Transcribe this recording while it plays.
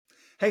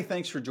Hey,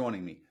 thanks for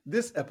joining me.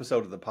 This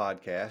episode of the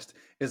podcast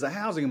is a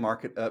housing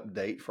market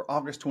update for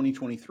August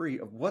 2023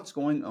 of what's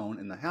going on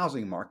in the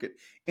housing market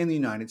in the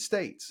United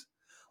States.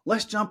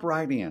 Let's jump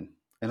right in.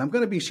 And I'm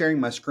going to be sharing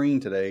my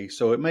screen today,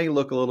 so it may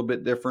look a little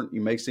bit different.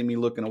 You may see me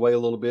looking away a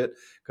little bit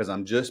because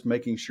I'm just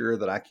making sure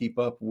that I keep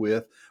up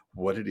with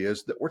what it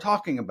is that we're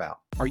talking about.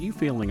 Are you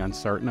feeling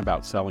uncertain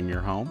about selling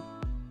your home?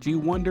 Do you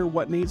wonder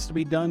what needs to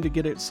be done to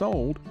get it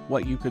sold,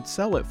 what you could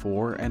sell it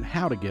for, and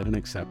how to get an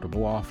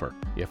acceptable offer?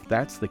 If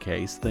that's the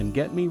case, then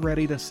Get Me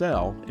Ready to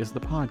Sell is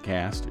the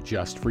podcast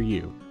just for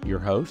you. Your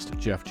host,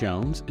 Jeff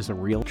Jones, is a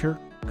realtor,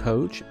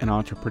 coach, and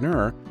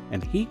entrepreneur,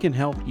 and he can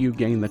help you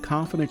gain the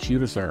confidence you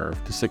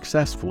deserve to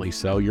successfully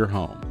sell your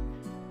home.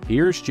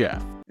 Here's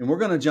Jeff. And we're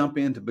going to jump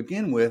in to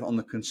begin with on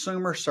the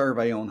consumer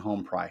survey on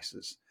home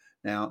prices.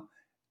 Now,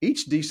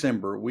 each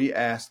December, we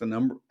ask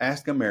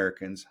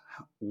Americans,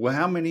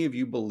 how many of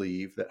you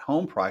believe that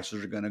home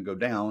prices are going to go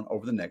down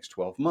over the next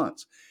 12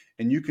 months?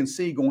 And you can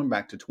see going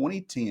back to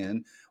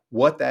 2010,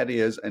 what that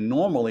is. And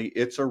normally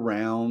it's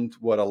around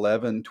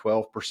 11,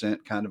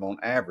 12% kind of on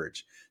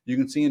average. You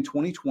can see in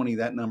 2020,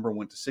 that number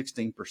went to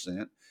 16%.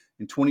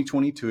 In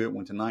 2022, it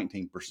went to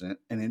 19%.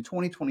 And in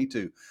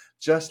 2022,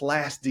 just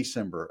last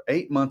December,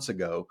 8 months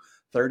ago,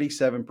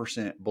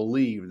 37%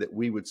 believed that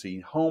we would see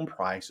home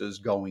prices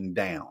going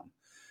down.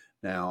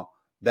 Now,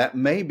 that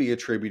may be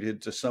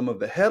attributed to some of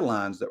the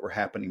headlines that were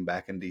happening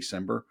back in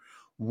December.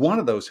 One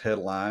of those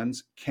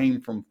headlines came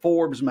from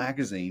Forbes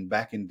magazine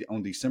back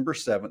on December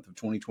 7th of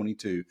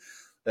 2022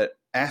 that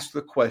asked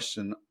the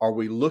question, are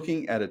we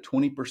looking at a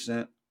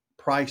 20%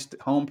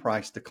 home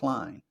price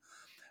decline?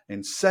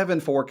 And 7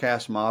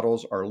 forecast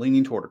models are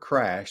leaning toward a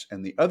crash,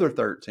 and the other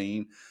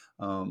 13,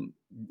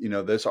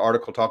 this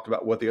article talked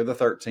about what the other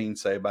 13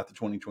 say about the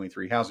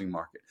 2023 housing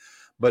market.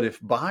 But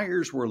if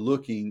buyers were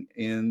looking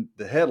in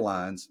the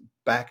headlines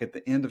back at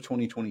the end of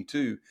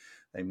 2022,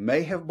 they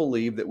may have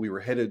believed that we were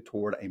headed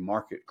toward a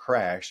market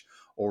crash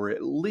or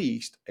at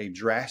least a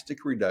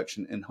drastic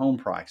reduction in home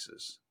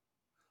prices.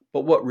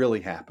 But what really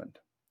happened?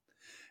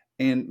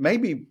 And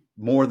maybe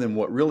more than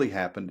what really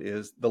happened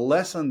is the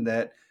lesson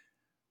that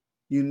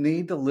you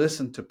need to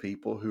listen to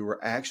people who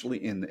are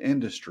actually in the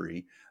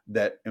industry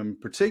that in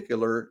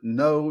particular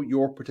know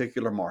your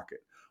particular market.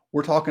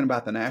 We're talking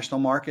about the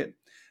national market.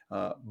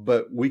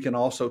 But we can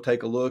also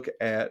take a look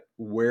at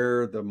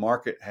where the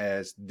market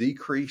has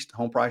decreased.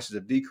 Home prices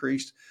have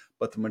decreased,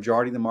 but the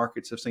majority of the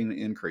markets have seen an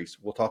increase.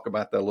 We'll talk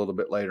about that a little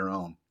bit later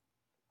on.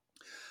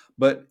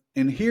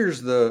 And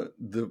here's the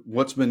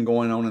what's been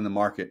going on in the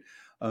market.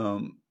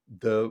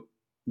 The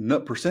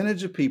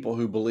percentage of people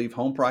who believe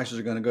home prices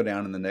are going to go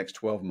down in the next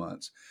 12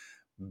 months,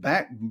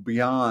 back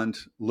beyond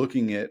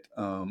looking at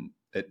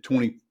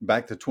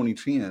back to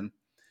 2010.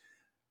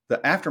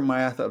 The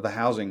aftermath of the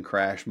housing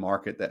crash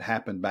market that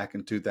happened back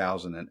in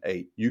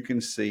 2008, you can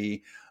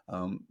see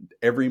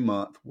every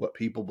month what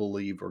people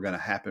believe are going to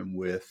happen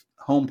with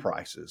home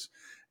prices.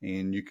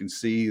 And you can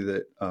see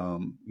that,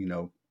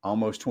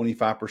 almost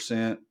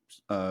 25%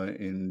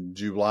 in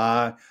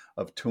July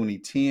of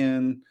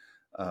 2010,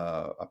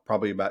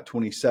 probably about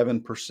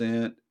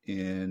 27%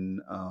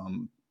 in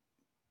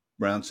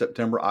around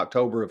September,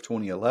 October of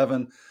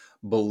 2011.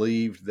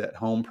 Believed that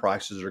home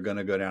prices are going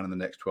to go down in the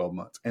next 12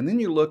 months. And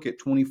then you look at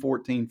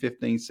 2014,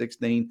 15,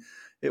 16,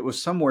 it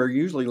was somewhere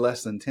usually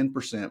less than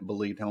 10%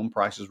 believed home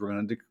prices were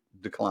going to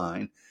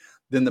decline.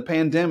 Then the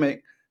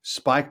pandemic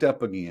spiked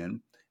up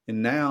again.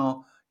 And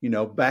now,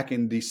 back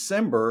in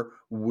December,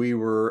 we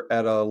were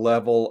at a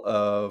level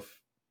of,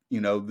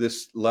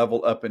 this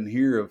level up in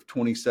here of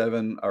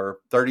 27 or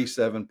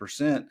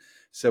 37%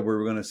 said we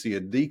were going to see a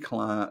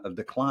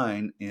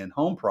decline in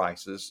home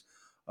prices.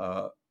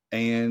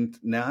 And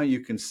now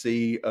you can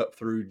see up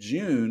through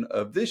June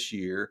of this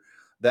year,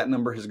 that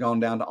number has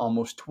gone down to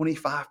almost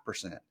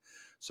 25%.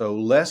 So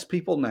less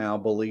people now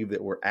believe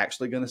that we're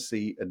actually going to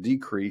see a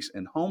decrease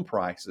in home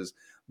prices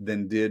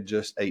than did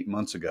just 8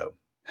 months ago.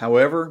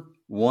 However,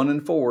 1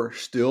 in 4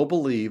 still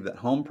believe that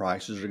home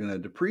prices are going to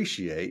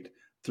depreciate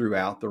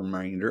throughout the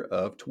remainder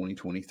of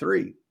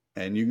 2023.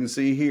 And you can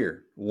see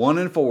here, 1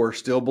 in 4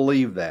 still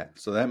believe that.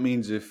 So that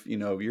means if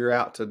you're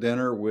out to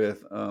dinner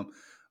with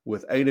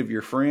 8 of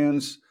your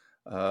friends,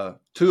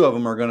 2 of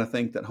them are going to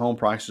think that home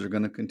prices are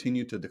going to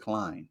continue to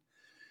decline.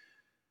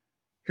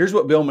 Here's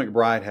what Bill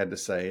McBride had to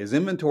say. As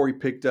inventory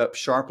picked up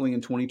sharply in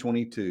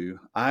 2022,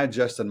 I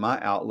adjusted my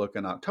outlook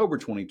in October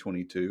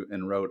 2022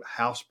 and wrote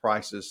house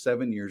prices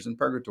 7 years in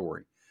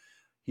purgatory.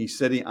 He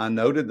said, I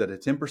noted that a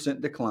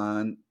 10%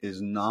 decline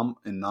in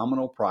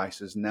nominal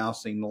prices now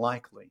seemed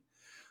likely.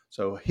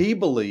 So he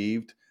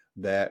believed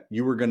that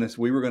we were going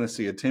to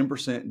see a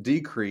 10%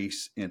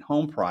 decrease in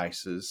home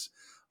prices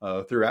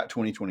throughout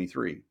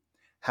 2023.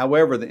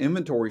 However, the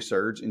inventory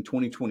surge in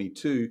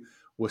 2022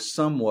 was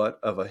somewhat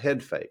of a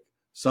head fake.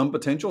 Some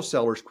potential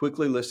sellers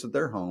quickly listed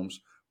their homes,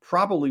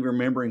 probably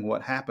remembering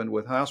what happened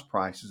with house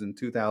prices in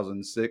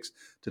 2006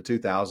 to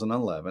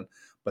 2011,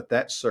 but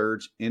that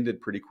surge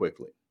ended pretty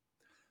quickly.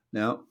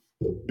 Now,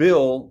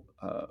 Bill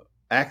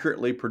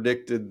accurately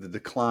predicted the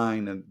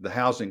decline and the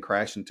housing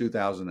crash in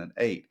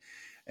 2008.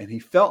 And he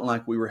felt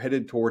like we were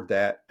headed toward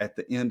that at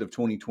the end of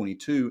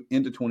 2022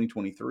 into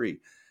 2023.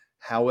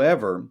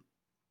 However,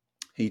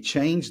 he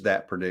changed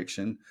that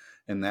prediction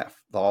and that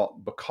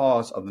thought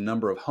because of the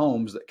number of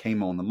homes that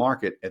came on the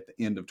market at the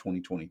end of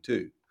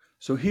 2022.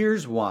 So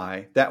here's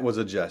why that was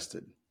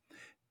adjusted.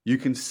 You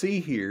can see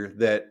here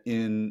that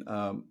in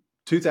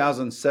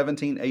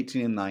 2017,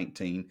 18, and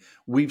 19,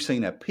 we've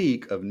seen a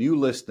peak of new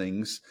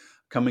listings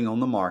coming on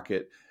the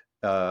market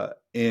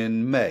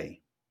in May.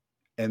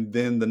 And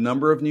then the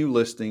number of new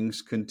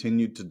listings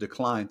continued to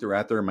decline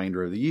throughout the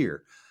remainder of the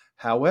year.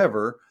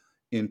 However,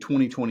 in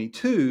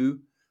 2022,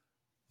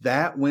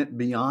 that went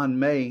beyond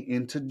May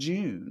into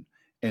June,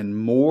 and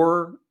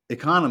more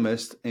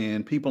economists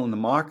and people in the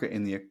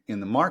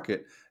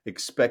market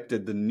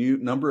expected the new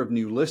number of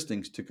new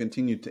listings to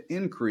continue to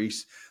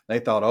increase. They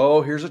thought,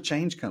 oh, here's a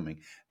change coming,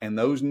 and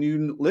those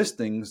new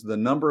listings, the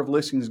number of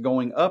listings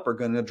going up, are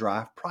going to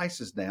drive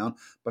prices down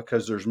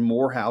because there's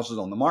more houses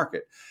on the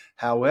market.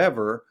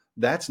 However,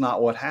 that's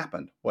not what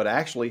happened. What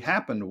actually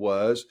happened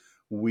was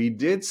we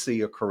did see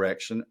a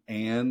correction,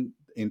 and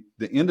in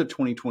the end of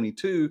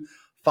 2022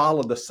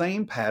 followed the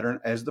same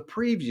pattern as the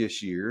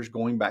previous years,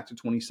 going back to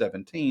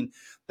 2017,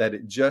 that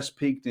it just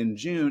peaked in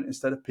June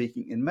instead of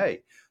peaking in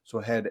May. So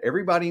it had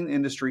everybody in the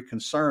industry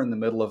concerned in the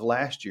middle of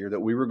last year that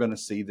we were going to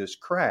see this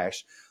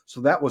crash.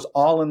 So that was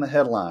all in the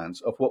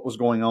headlines of what was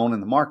going on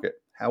in the market.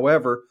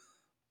 However,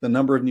 the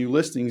number of new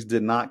listings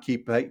did not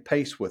keep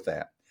pace with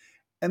that.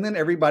 And then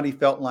everybody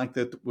felt like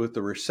that with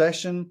the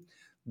recession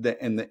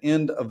and the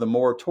end of the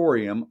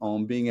moratorium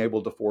on being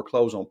able to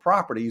foreclose on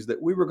properties,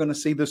 that we were going to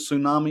see the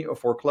tsunami of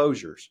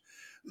foreclosures.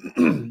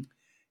 And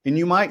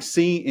you might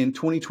see in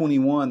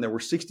 2021, there were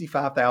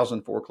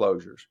 65,000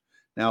 foreclosures.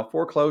 Now,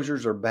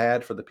 foreclosures are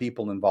bad for the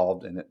people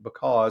involved in it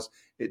because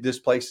it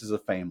displaces a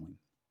family.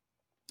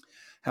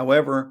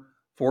 However,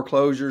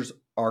 foreclosures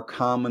are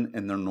common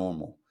and they're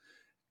normal.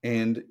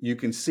 And you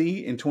can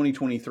see in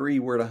 2023,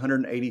 we're at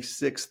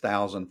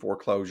 186,000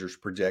 foreclosures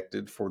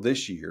projected for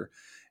this year.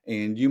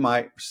 And you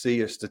might see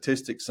a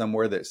statistic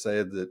somewhere that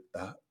said that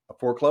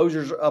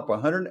foreclosures are up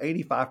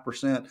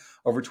 185%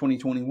 over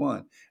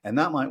 2021. And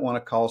that might want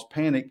to cause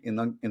panic in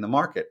the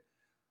market.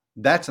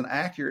 That's an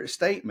accurate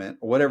statement,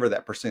 whatever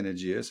that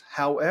percentage is.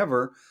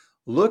 However,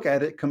 look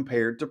at it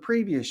compared to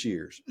previous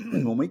years.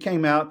 When we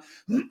came out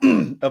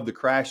of the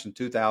crash in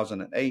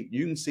 2008,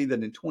 you can see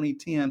that in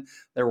 2010,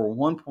 there were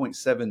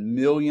 1.7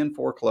 million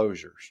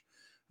foreclosures.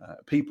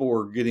 People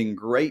were getting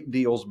great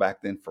deals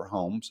back then for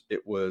homes.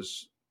 It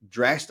was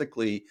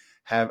drastically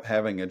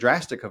having a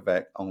drastic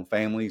effect on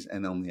families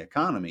and on the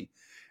economy.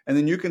 And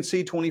then you can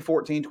see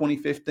 2014,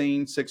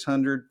 2015,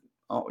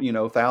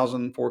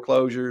 600,000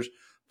 foreclosures,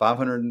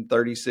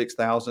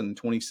 536,000 in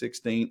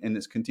 2016, and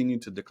it's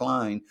continued to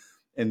decline.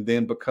 And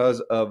then because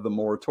of the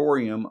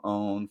moratorium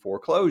on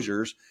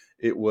foreclosures,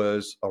 it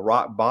was a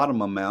rock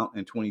bottom amount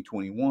in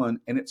 2021,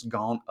 and it's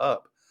gone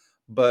up.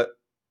 But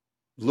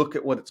look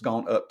at what it's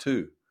gone up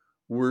to.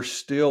 We're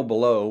still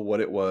below what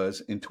it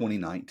was in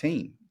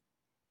 2019.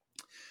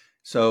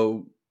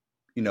 So,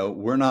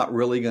 we're not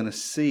really going to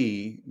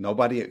see,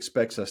 nobody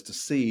expects us to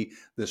see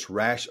this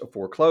rash of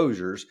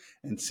foreclosures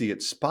and see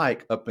it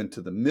spike up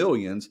into the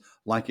millions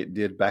like it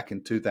did back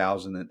in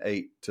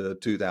 2008 to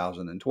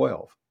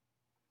 2012.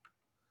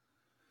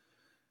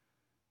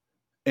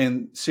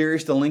 And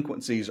serious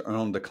delinquencies are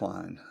on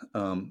decline.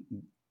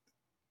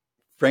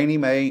 Fannie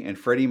Mae and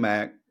Freddie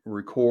Mac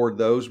record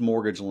those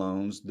mortgage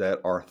loans that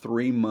are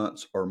 3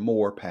 months or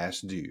more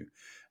past due.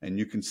 And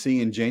you can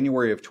see in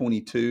January of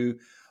 22,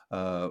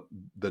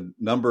 the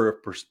number of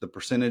the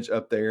percentage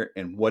up there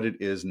and what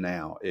it is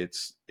now.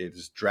 It's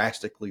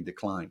drastically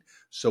declined.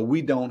 So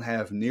we don't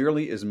have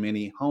nearly as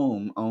many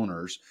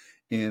homeowners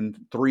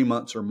in 3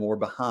 months or more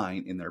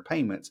behind in their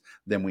payments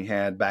than we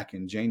had back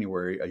in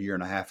January a year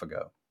and a half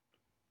ago.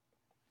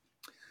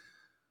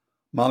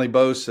 Molly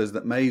Bose says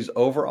that May's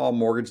overall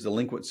mortgage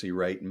delinquency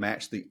rate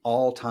matched the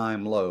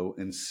all-time low,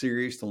 and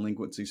serious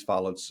delinquencies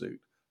followed suit.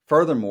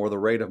 Furthermore, the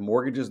rate of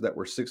mortgages that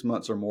were 6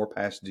 months or more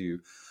past due,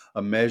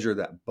 a measure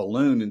that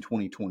ballooned in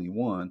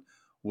 2021,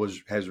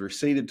 has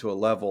receded to a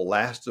level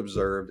last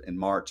observed in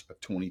March of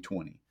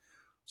 2020.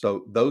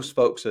 So those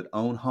folks that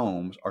own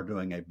homes are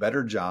doing a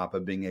better job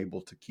of being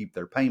able to keep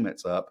their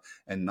payments up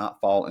and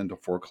not fall into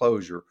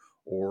foreclosure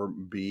or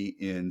be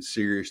in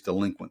serious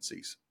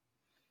delinquencies.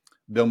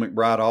 Bill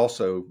McBride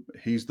also,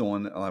 he's the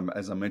one,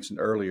 as I mentioned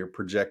earlier,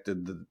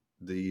 projected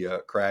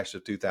the crash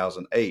of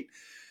 2008.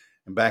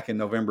 And back in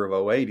November of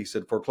 2008, he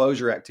said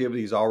foreclosure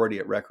activity is already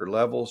at record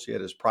levels,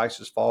 yet as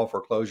prices fall,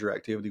 foreclosure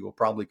activity will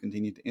probably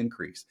continue to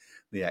increase.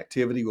 The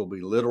activity will be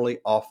literally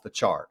off the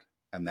chart,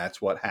 and that's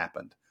what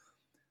happened.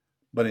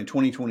 But in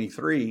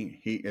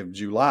 2023, of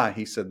July,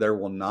 he said there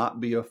will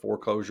not be a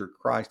foreclosure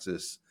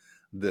crisis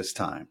this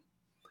time.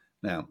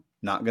 Now,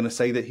 not going to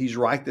say that he's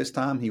right this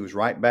time. He was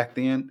right back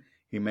then.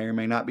 He may or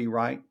may not be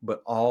right,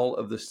 but all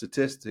of the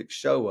statistics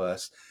show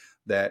us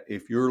that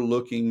if you're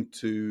looking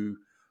to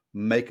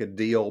make a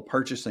deal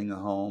purchasing a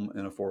home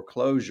in a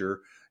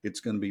foreclosure,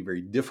 it's going to be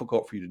very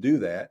difficult for you to do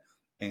that.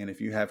 And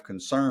if you have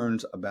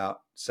concerns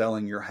about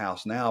selling your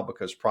house now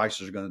because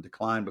prices are going to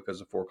decline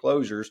because of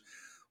foreclosures,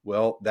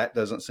 well, that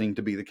doesn't seem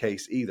to be the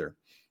case either.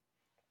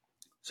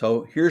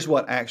 So here's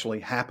what actually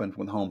happened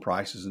with home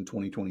prices in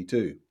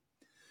 2022.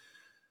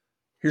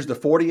 Here's the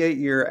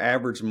 48-year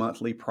average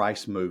monthly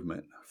price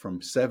movement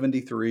from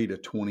 73 to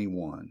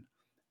 21.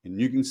 And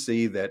you can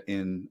see that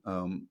in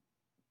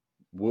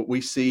what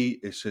we see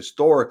is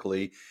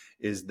historically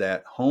is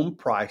that home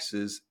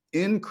prices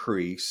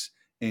increase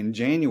in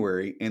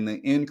January, and the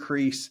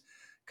increase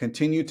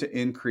continue to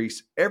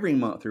increase every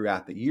month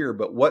throughout the year.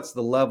 But what's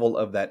the level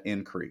of that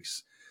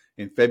increase?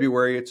 In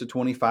February, it's a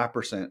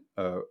 25%,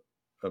 a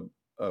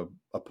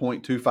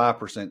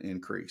 0.25%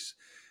 increase.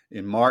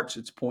 In March,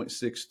 it's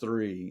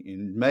 0.63.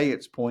 In May,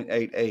 it's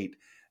 0.88.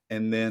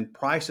 And then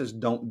prices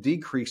don't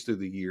decrease through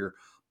the year,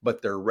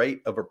 but their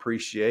rate of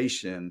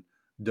appreciation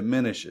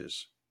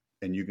diminishes.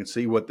 And you can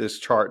see what this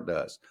chart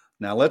does.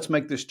 Now let's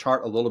make this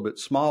chart a little bit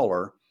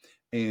smaller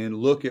and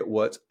look at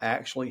what's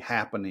actually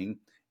happening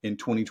in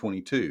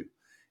 2022.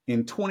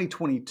 In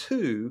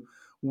 2022,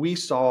 we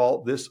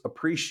saw this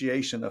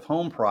appreciation of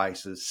home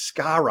prices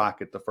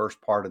skyrocket the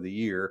first part of the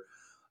year.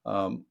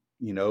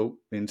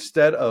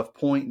 Instead of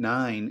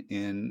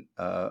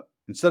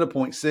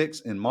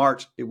 0.6 in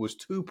March, it was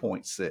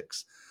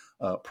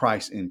 2.6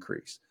 price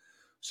increase.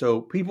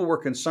 So people were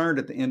concerned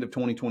at the end of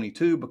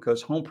 2022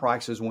 because home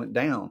prices went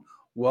down.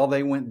 Well,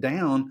 they went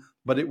down,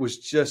 but it was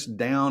just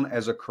down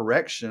as a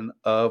correction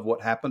of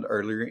what happened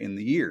earlier in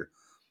the year.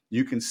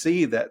 You can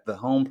see that the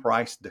home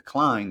price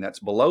decline, that's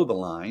below the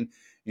line,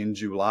 in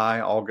July,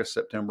 August,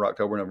 September,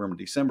 October, November,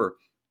 December.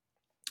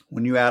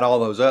 When you add all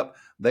those up,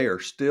 they are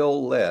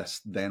still less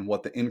than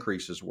what the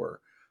increases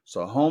were.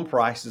 So home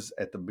prices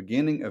at the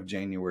beginning of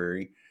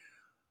January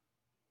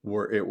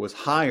it was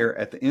higher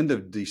at the end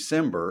of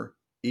December,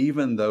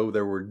 even though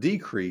there were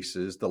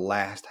decreases the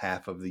last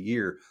half of the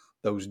year.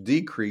 Those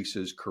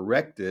decreases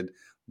corrected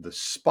the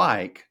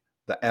spike,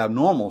 the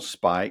abnormal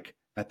spike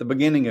at the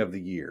beginning of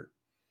the year.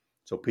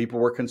 So people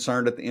were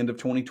concerned at the end of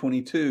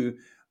 2022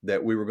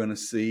 that we were going to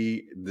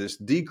see this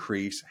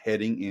decrease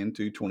heading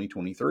into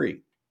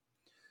 2023.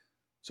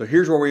 So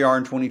here's where we are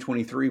in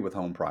 2023 with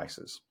home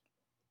prices.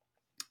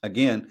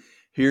 Again,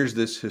 here's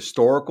this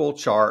historical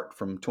chart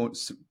from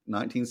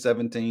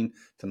 1917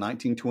 to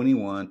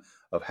 1921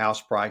 of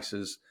house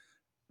prices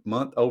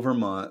month over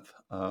month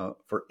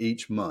for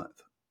each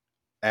month,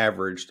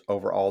 averaged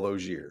over all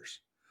those years.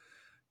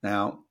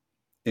 Now,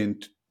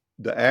 in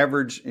the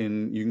average,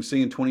 you can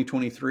see in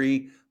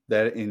 2023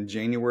 that in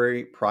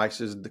January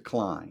prices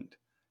declined.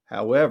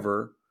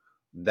 However,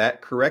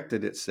 that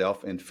corrected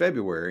itself in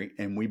February,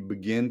 and we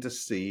begin to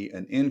see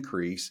an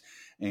increase.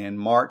 And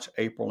March,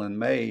 April, and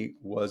May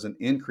was an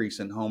increase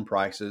in home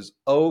prices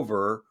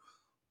over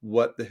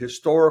what the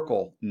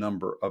historical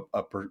number of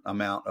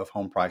amount of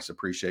home price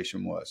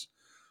appreciation was.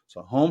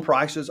 So home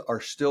prices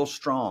are still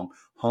strong.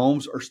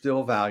 Homes are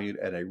still valued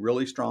at a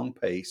really strong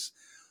pace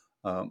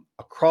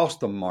across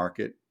the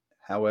market.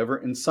 However,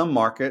 in some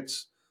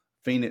markets,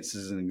 Phoenix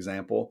is an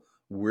example,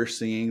 we're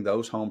seeing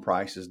those home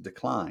prices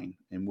decline.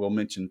 And we'll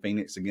mention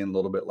Phoenix again a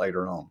little bit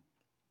later on.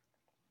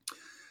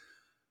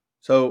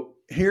 So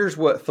here's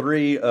what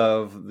 3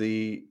 of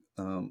the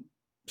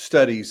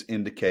studies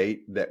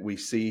indicate that we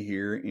see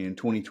here in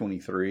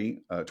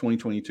 2023,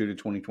 2022 to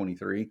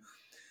 2023.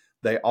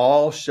 They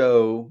all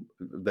show,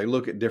 they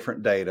look at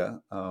different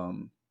data.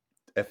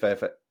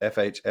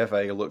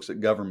 FHFA looks at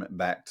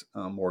government-backed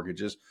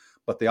mortgages,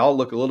 but they all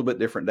look a little bit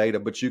different data.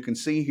 But you can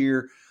see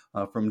here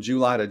from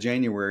July to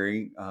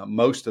January,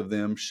 most of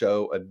them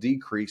show a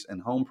decrease in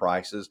home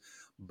prices,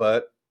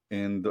 but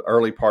in the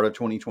early part of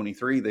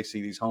 2023, they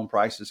see these home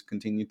prices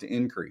continue to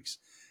increase.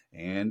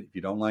 And if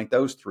you don't like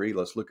those 3,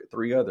 let's look at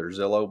 3 others,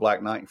 Zillow,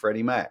 Black Knight, and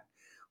Freddie Mac.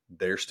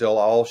 They're still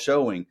all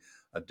showing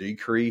a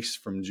decrease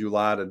from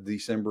July to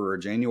December or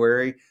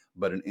January,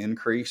 but an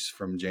increase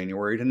from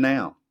January to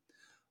now.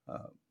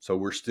 So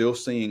we're still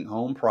seeing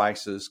home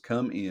prices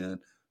come in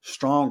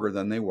stronger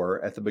than they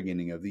were at the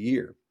beginning of the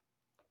year.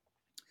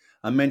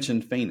 I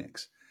mentioned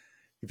Phoenix.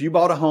 If you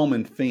bought a home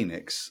in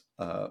Phoenix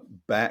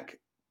back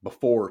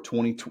before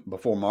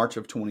March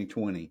of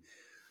 2020,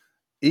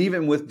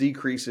 even with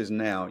decreases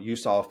now, you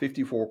saw a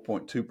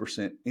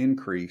 54.2%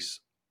 increase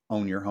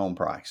on your home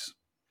price.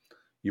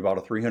 You bought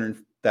a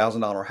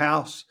 $300,000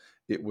 house,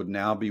 it would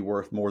now be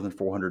worth more than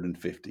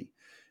 $450,000.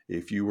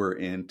 If you were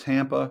in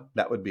Tampa,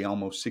 that would be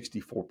almost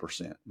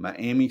 64%.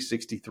 Miami,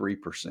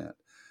 63%.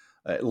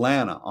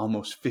 Atlanta,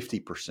 almost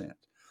 50%.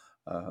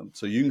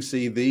 So you can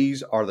see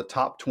these are the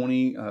top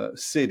 20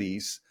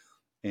 cities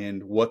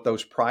and what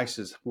those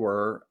prices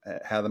were,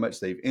 how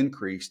much they've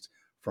increased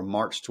from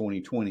March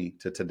 2020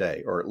 to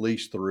today, or at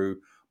least through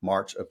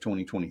March of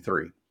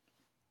 2023.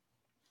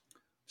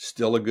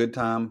 Still a good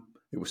time.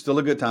 It was still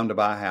a good time to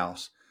buy a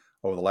house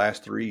over the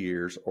last 3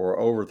 years or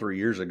over 3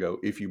 years ago.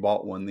 If you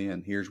bought one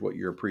then, here's what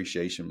your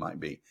appreciation might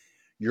be.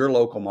 Your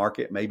local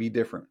market may be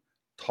different.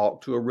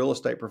 Talk to a real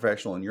estate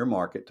professional in your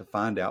market to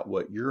find out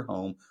what your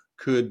home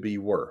could be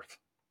worth.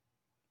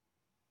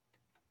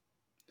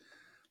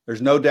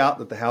 There's no doubt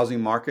that the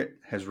housing market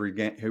has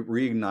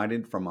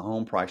reignited from a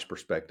home price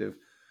perspective.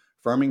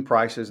 Firming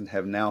prices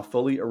have now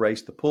fully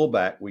erased the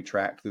pullback we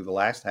tracked through the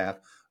last half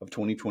of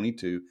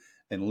 2022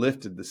 and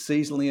lifted the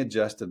seasonally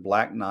adjusted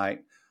Black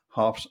Knight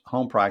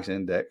home price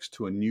index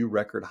to a new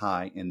record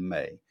high in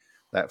May.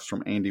 That's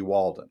from Andy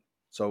Walden.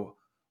 So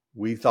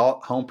we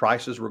thought home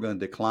prices were going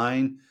to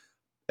decline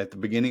at the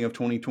beginning of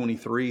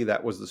 2023.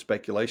 That was the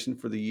speculation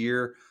for the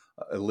year,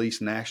 at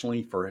least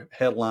nationally, for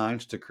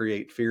headlines to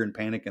create fear and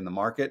panic in the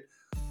market.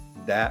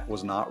 That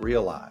was not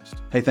realized.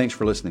 Hey, thanks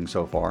for listening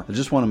so far. I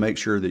just want to make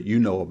sure that you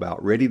know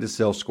about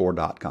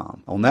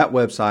ReadyToSellScore.com. On that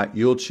website,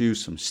 you'll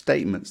choose some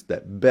statements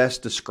that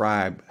best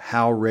describe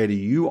how ready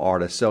you are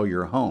to sell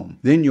your home.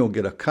 Then you'll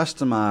get a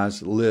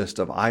customized list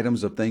of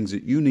items of things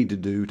that you need to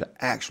do to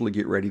actually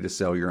get ready to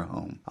sell your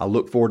home. I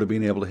look forward to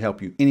being able to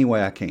help you any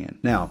way I can.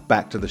 Now,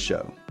 back to the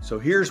show. So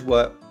here's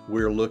what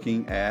we're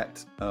looking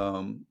at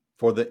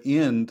for the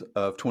end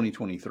of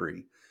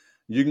 2023.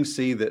 You can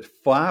see that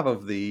 5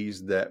 of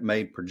these that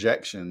made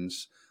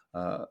projections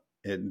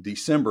in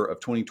December of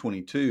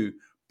 2022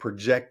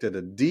 projected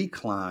a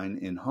decline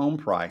in home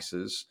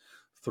prices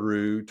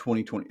through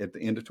 2020 at the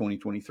end of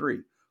 2023.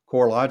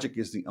 CoreLogic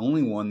is the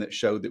only one that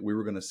showed that we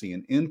were going to see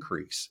an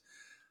increase.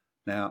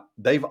 Now,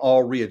 they've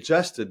all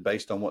readjusted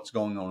based on what's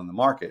going on in the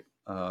market.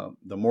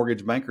 The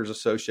Mortgage Bankers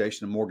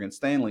Association and Morgan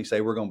Stanley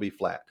say we're going to be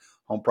flat.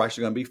 Home prices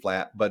are going to be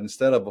flat, but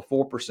instead of a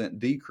 4%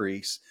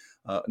 decrease,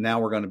 now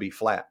we're going to be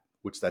flat,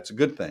 which that's a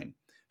good thing.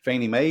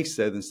 Fannie Mae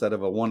said instead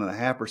of a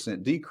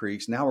 1.5%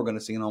 decrease, now we're going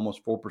to see an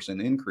almost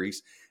 4%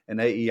 increase. And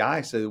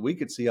AEI said we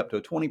could see up to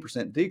a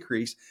 20%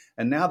 decrease,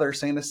 and now they're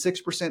saying a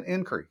 6%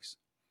 increase.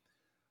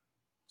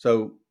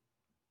 So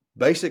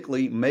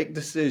basically make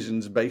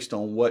decisions based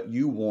on what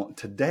you want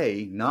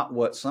today, not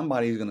what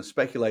somebody is going to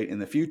speculate in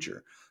the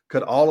future.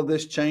 Could all of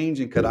this change,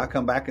 and could I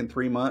come back in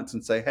 3 months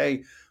and say,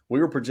 hey, we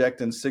were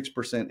projecting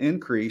 6%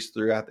 increase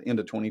throughout the end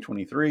of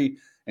 2023,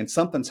 and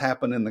something's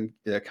happened in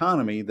the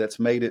economy that's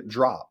made it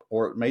drop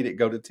or made it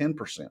go to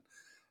 10%.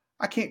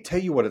 I can't tell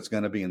you what it's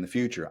going to be in the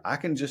future. I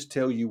can just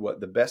tell you what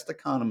the best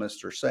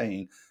economists are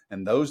saying,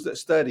 and those that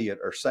study it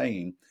are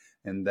saying,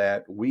 and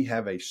that we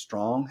have a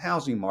strong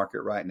housing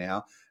market right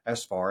now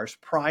as far as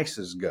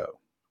prices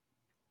go.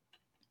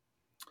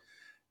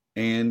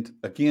 And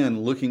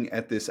again, looking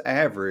at this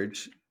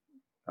average,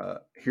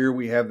 here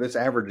we have this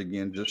average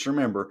again. Just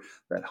remember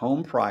that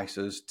home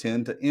prices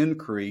tend to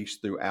increase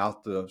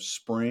throughout the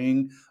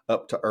spring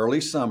up to early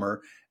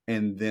summer,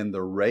 and then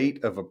the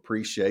rate of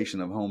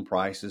appreciation of home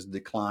prices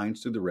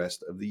declines through the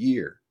rest of the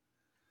year.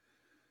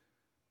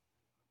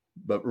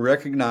 But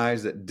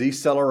recognize that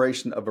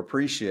deceleration of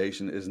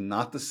appreciation is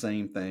not the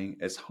same thing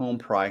as home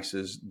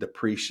prices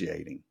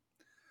depreciating.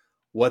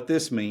 What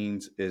this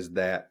means is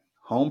that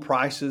home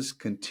prices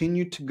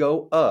continue to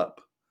go up,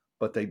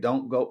 but they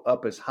don't go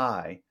up as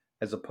high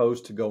as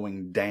opposed to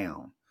going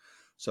down.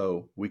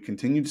 So we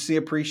continue to see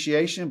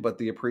appreciation, but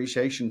the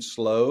appreciation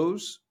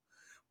slows.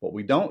 What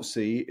we don't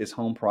see is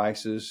home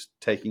prices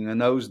taking a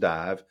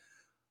nosedive,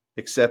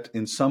 except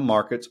in some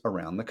markets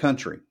around the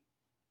country.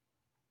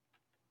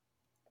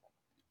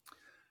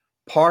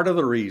 Part of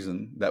the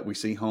reason that we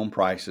see home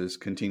prices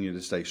continue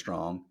to stay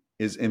strong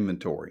is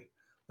inventory.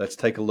 Let's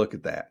take a look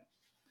at that.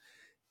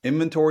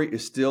 Inventory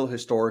is still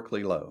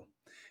historically low.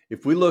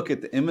 If we look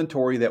at the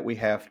inventory that we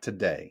have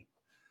today,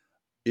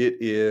 it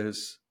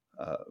is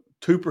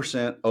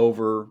 2%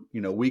 over,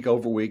 week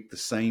over week, the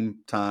same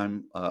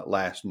time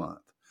last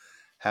month.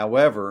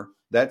 However,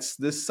 that's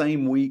this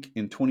same week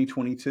in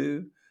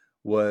 2022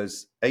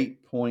 was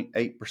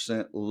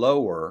 8.8%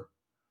 lower.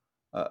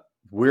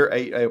 We're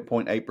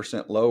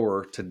 8.8%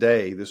 lower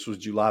today. This was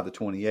July the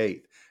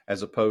 28th,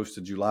 as opposed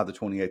to July the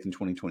 28th in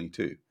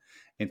 2022,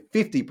 and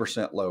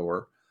 50%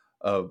 lower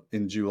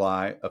in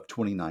July of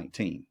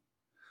 2019.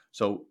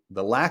 So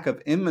the lack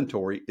of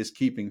inventory is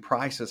keeping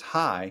prices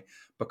high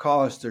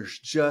because there's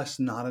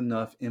just not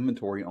enough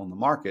inventory on the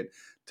market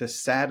to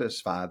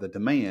satisfy the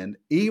demand,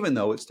 even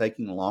though it's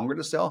taking longer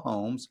to sell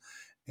homes,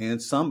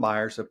 and some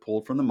buyers have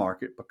pulled from the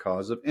market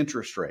because of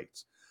interest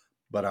rates.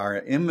 But our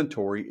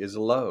inventory is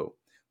low.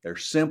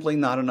 There's simply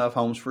not enough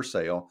homes for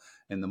sale,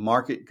 and the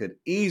market could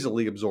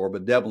easily absorb a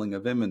doubling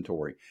of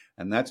inventory.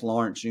 And that's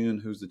Lawrence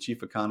Yun, who's the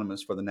chief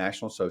economist for the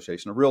National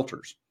Association of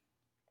Realtors.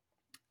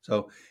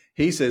 So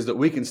he says that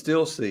we can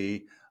still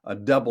see a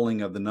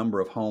doubling of the number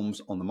of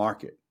homes on the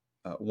market.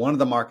 One of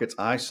the markets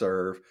I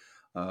serve,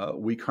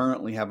 we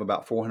currently have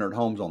about 400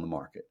 homes on the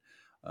market.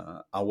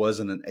 I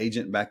wasn't an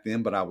agent back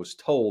then, but I was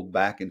told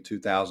back in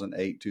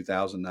 2008,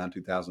 2009,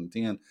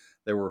 2010,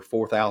 there were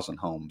 4,000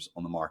 homes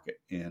on the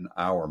market in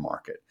our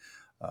market.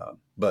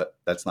 But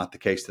that's not the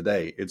case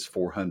today. It's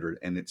 400,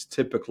 and it's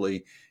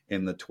typically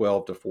in the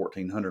 12 to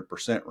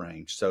 1,400%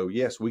 range. So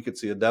yes, we could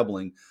see a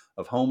doubling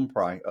of home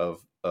price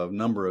of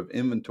number of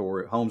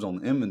inventory homes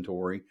on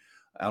inventory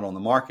out on the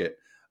market.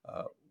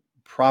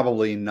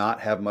 Probably not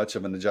have much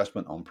of an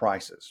adjustment on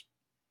prices.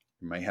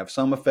 It may have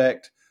some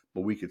effect,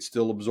 but we could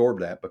still absorb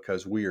that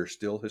because we are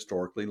still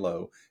historically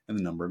low in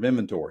the number of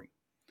inventory.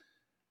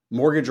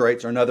 Mortgage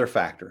rates are another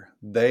factor.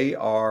 They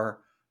are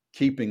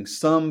keeping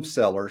some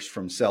sellers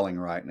from selling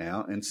right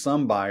now and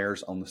some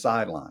buyers on the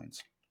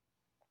sidelines.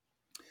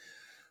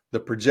 The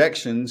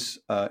projections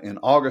in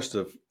August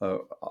of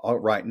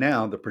right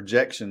now, the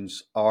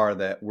projections are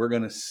that we're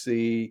going to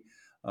see,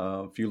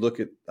 if you look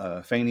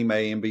at Fannie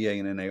Mae, MBA,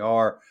 and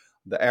NAR,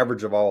 the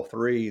average of all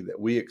three, that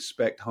we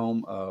expect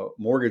home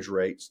mortgage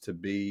rates to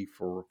be,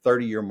 for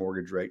 30-year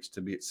mortgage rates,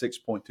 to be at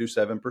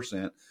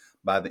 6.27%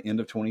 by the end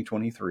of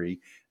 2023.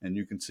 And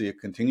you can see a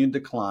continued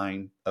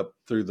decline up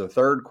through the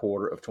third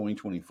quarter of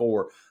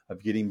 2024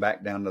 of getting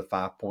back down to the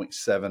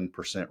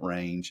 5.7%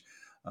 range.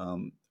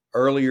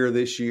 Earlier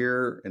this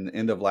year and the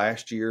end of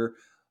last year,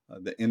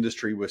 the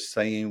industry was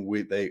saying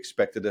they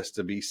expected us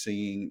to be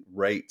seeing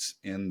rates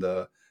in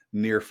the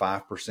near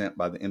 5%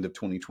 by the end of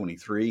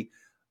 2023.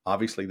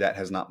 Obviously, that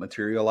has not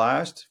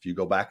materialized. If you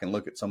go back and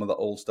look at some of the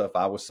old stuff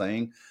I was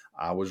saying,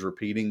 I was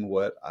repeating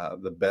what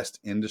the best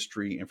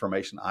industry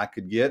information I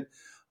could get.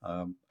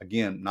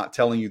 Again, not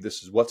telling you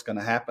this is what's going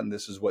to happen.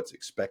 This is what's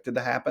expected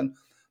to happen,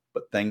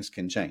 but things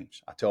can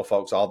change. I tell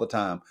folks all the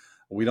time,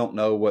 we don't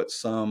know what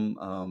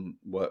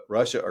what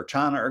Russia or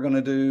China are going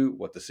to do,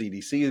 what the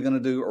CDC is going to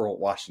do, or what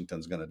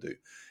Washington's going to do.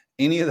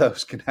 Any of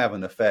those can have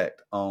an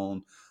effect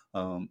on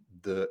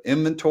the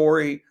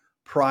inventory,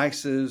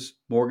 prices,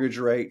 mortgage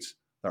rates.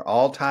 They're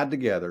all tied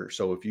together.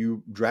 So if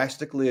you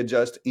drastically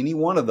adjust any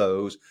one of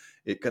those,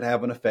 it could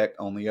have an effect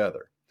on the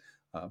other.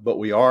 But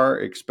we are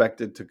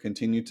expected to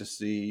continue to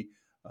see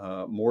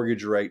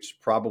mortgage rates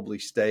probably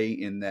stay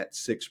in that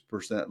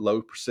 6%,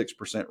 low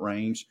 6%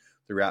 range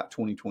throughout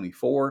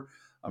 2024.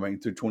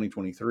 Through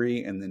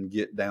 2023, and then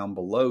get down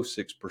below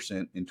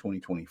 6% in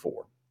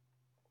 2024.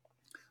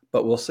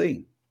 But we'll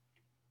see.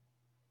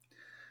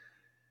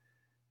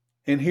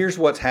 And here's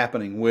what's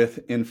happening with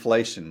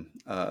inflation.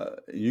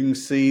 You can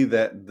see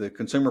that the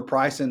Consumer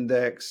Price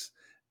Index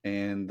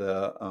and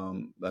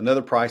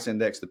another price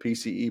index, the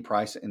PCE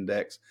Price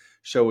Index,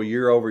 show a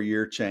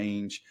year-over-year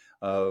change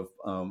of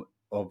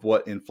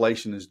what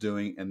inflation is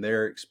doing, and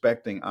they're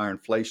expecting our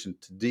inflation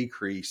to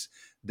decrease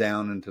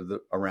down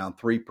into around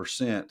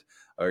 3%,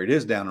 or it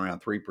is down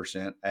around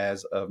 3%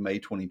 as of May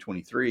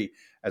 2023,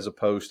 as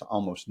opposed to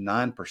almost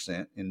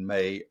 9% in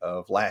May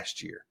of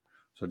last year.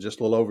 So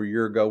just a little over a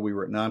year ago, we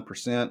were at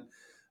 9%.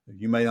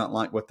 You may not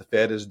like what the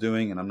Fed is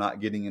doing, and I'm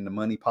not getting into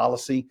money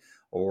policy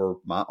or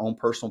my own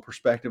personal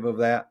perspective of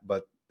that,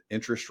 but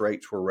interest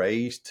rates were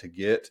raised to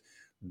get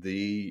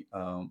the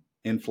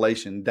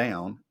inflation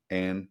down,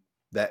 and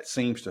that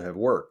seems to have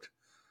worked.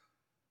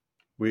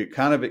 We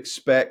kind of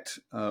expect,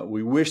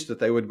 we wish that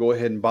they would go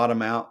ahead and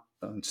bottom out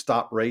and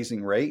stop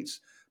raising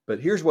rates. But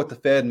here's what the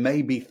Fed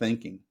may be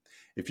thinking.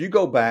 If you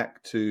go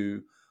back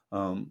to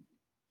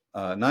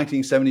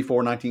 1974,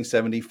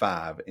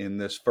 1975, in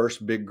this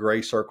first big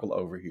gray circle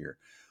over here,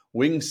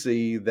 we can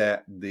see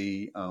that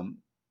the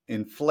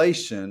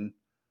inflation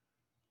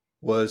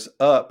was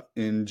up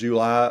in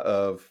July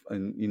of,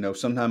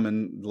 sometime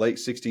in late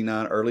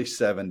 69, early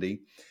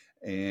 70,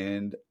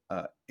 and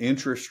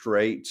interest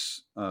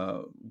rates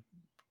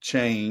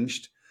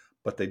changed,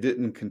 but they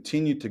didn't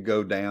continue to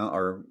go down,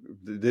 or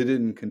they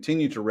didn't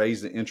continue to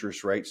raise the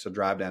interest rates to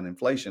drive down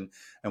inflation.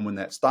 And when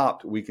that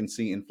stopped, we can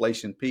see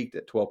inflation peaked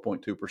at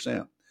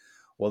 12.2%.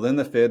 Well, then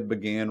the Fed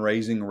began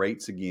raising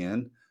rates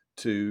again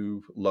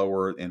to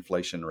lower the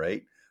inflation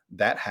rate.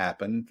 That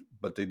happened,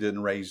 but they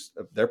didn't raise,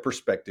 their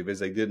perspective is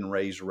they didn't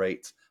raise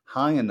rates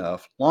high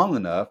enough, long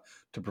enough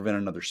to prevent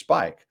another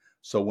spike.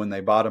 So when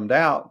they bottomed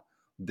out,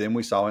 then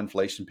we saw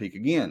inflation peak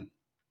again.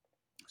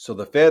 So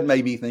the Fed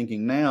may be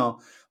thinking now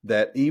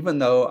that even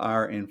though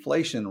our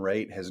inflation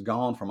rate has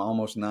gone from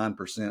almost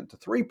 9% to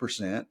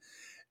 3%,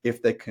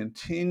 if they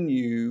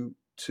continue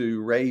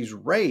to raise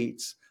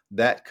rates,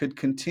 that could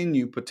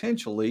continue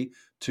potentially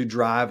to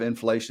drive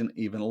inflation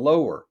even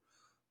lower.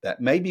 That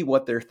may be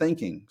what they're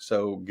thinking.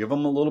 So give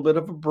them a little bit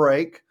of a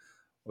break.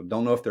 We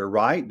don't know if they're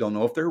right, don't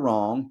know if they're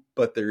wrong,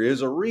 but there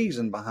is a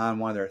reason behind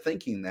why they're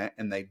thinking that,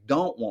 and they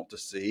don't want to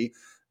see,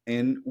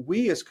 and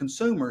we as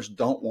consumers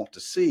don't want to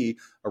see,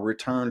 a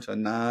return to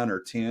 9 or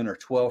 10 or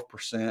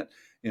 12%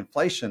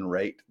 inflation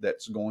rate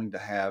that's going to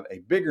have a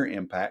bigger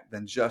impact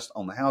than just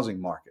on the housing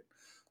market.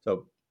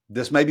 So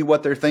this may be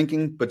what they're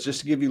thinking, but just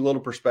to give you a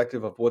little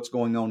perspective of what's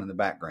going on in the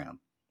background.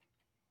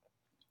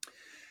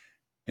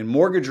 And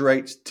mortgage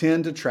rates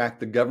tend to track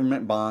the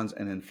government bonds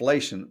and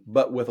inflation,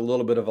 but with a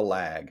little bit of a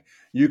lag.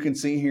 You can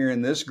see here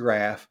in this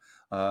graph,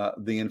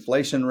 the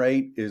inflation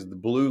rate is the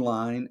blue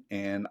line,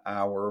 and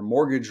our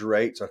mortgage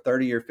rates, our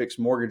 30-year fixed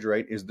mortgage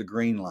rate, is the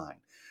green line.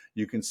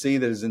 You can see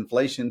that as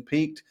inflation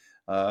peaked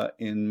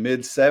in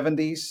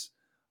mid-70s,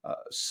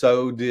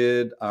 so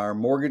did our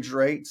mortgage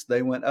rates.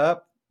 They went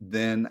up.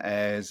 Then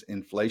as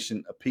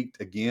inflation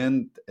peaked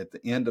again at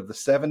the end of the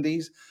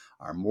 70s,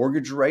 our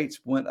mortgage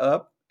rates went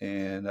up.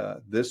 And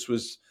this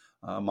was,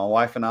 my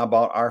wife and I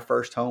bought our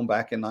first home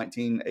back in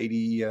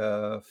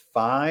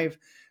 1985,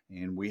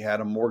 and we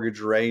had a mortgage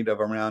rate of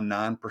around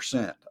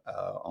 9%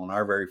 on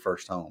our very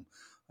first home.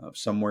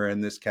 Somewhere in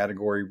this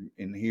category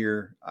in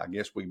here, I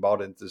guess we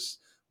bought it this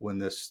when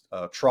this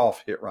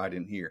trough hit right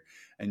in here.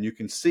 And you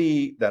can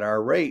see that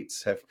our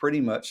rates have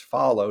pretty much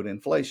followed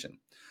inflation.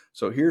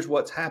 So here's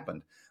what's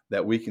happened,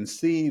 that we can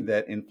see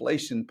that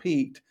inflation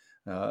peaked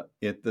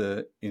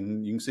you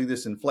can see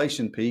this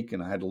inflation peak,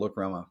 and I had to look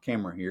around my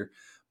camera here,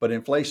 but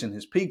inflation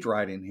has peaked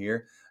right in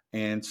here.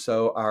 And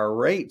so our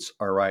rates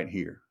are right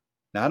here.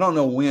 Now, I don't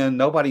know when,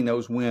 nobody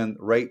knows when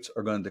rates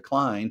are going to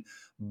decline,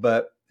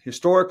 but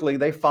historically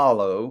they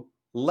follow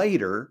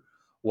later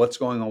what's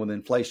going on with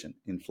inflation.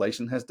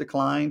 Inflation has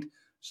declined,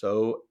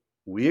 so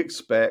we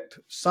expect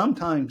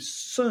sometime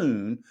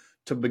soon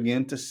to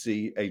begin to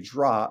see a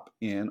drop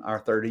in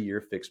our 30-year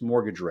fixed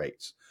mortgage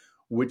rates,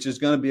 which is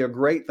going to be a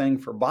great thing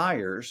for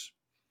buyers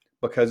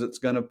because it's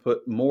going to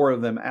put more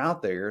of them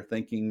out there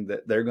thinking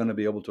that they're going to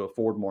be able to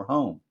afford more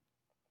home.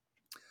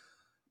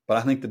 But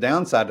I think the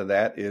downside of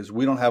that is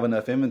we don't have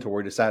enough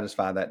inventory to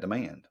satisfy that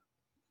demand.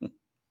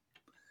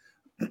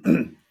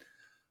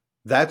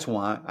 That's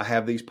why I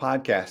have these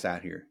podcasts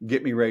out here.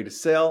 Get Me Ready to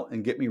Sell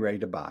and Get Me Ready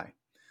to Buy.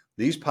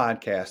 These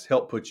podcasts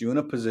help put you in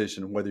a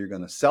position, whether you're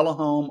going to sell a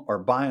home or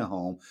buy a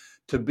home,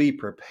 to be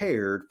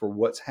prepared for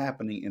what's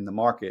happening in the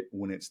market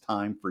when it's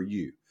time for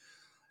you.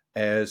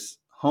 As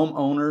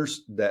homeowners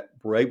that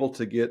were able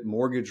to get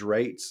mortgage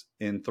rates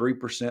in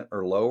 3%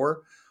 or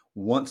lower,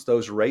 once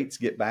those rates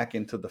get back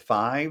into the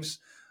fives,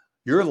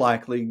 you're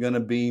likely going to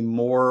be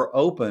more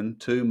open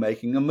to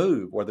making a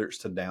move, whether it's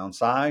to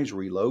downsize,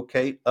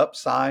 relocate,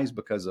 upsize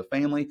because of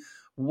family,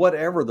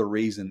 whatever the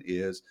reason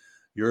is,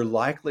 you're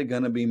likely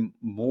going to be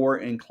more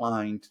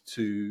inclined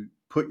to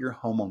put your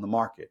home on the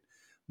market,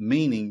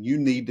 meaning you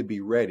need to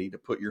be ready to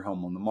put your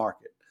home on the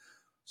market.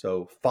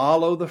 So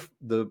follow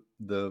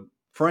the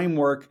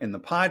framework and the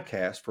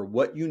podcast for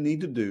what you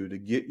need to do to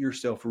get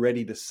yourself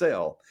ready to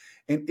sell.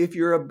 And if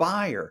you're a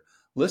buyer,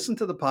 listen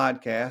to the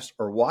podcast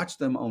or watch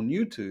them on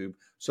YouTube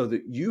so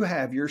that you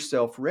have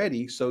yourself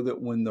ready, so that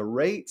when the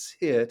rates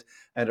hit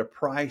at a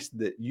price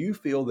that you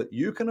feel that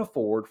you can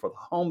afford for the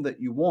home that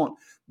you want,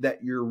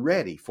 that you're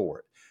ready for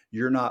it.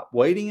 You're not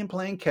waiting and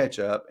playing catch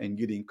up and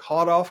getting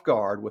caught off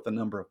guard with the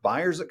number of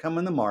buyers that come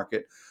in the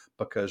market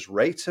because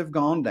rates have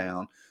gone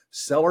down.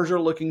 Sellers are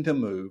looking to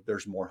move.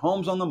 There's more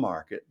homes on the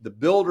market. The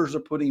builders are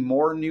putting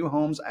more new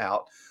homes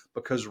out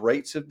because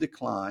rates have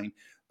declined.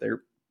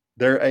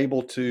 They're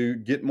able to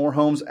get more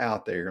homes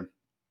out there.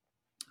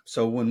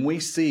 So when we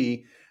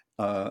see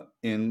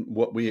in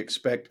what we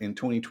expect in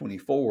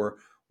 2024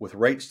 with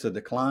rates to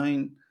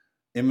decline,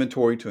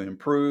 inventory to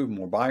improve,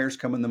 more buyers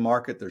come in the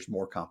market, there's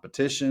more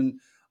competition,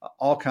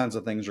 all kinds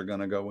of things are going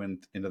to go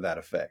into that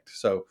effect.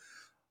 So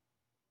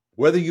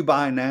whether you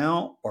buy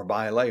now or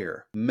buy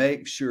later,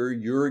 make sure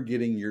you're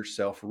getting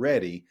yourself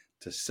ready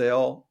to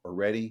sell or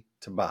ready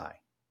to buy.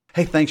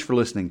 Hey, thanks for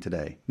listening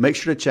today. Make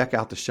sure to check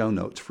out the show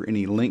notes for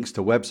any links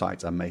to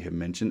websites I may have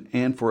mentioned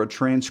and for a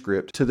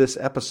transcript to this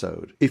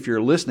episode. If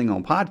you're listening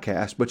on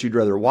podcast, but you'd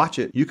rather watch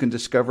it, you can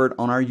discover it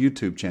on our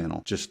YouTube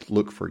channel. Just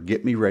look for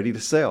Get Me Ready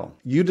to Sell.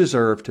 You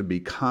deserve to be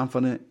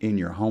confident in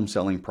your home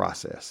selling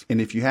process.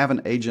 And if you have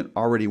an agent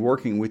already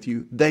working with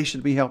you, they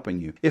should be helping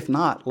you. If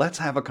not, let's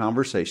have a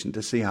conversation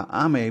to see how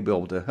I may be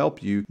able to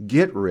help you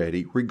get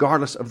ready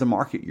regardless of the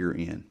market you're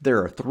in.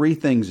 There are 3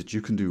 things that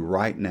you can do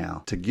right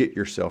now to get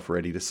yourself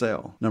ready to sell.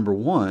 Number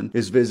 1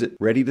 is visit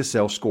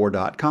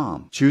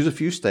readytosellscore.com. Choose a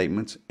few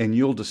statements and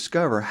you'll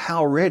discover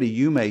how ready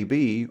you may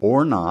be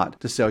or not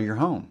to sell your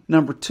home.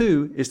 Number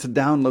 2 is to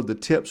download the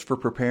tips for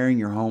preparing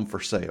your home for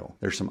sale.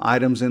 There's some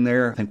items in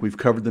there. I think we've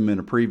covered them in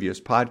a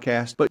previous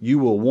podcast, but you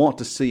will want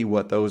to see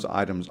what those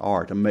items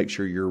are to make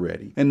sure you're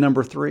ready. And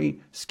number 3,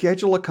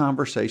 schedule a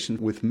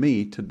conversation with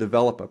me to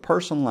develop a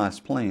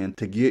personalized plan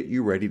to get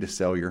you ready to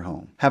sell your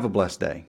home. Have a blessed day.